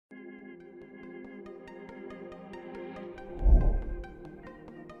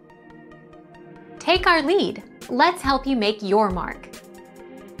Take our lead. Let's help you make your mark.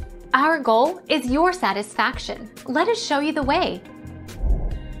 Our goal is your satisfaction. Let us show you the way.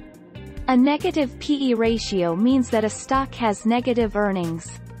 A negative P/E ratio means that a stock has negative earnings.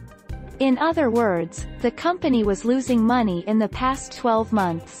 In other words, the company was losing money in the past 12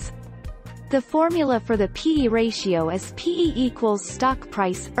 months. The formula for the P/E ratio is P/E equals stock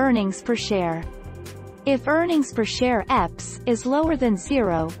price earnings per share. If earnings per share EPS is lower than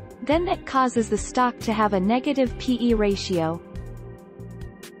 0, then that causes the stock to have a negative P/E ratio.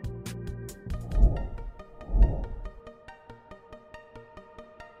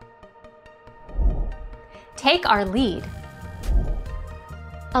 Take our lead.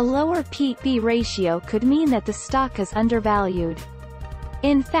 A lower P/E ratio could mean that the stock is undervalued.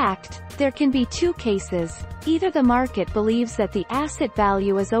 In fact, there can be two cases: either the market believes that the asset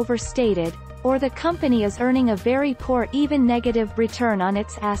value is overstated, or the company is earning a very poor even negative return on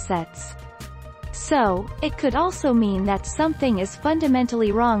its assets. So, it could also mean that something is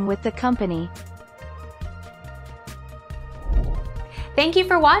fundamentally wrong with the company. Thank you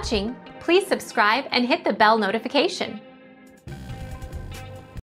for watching. Please subscribe and hit the bell notification.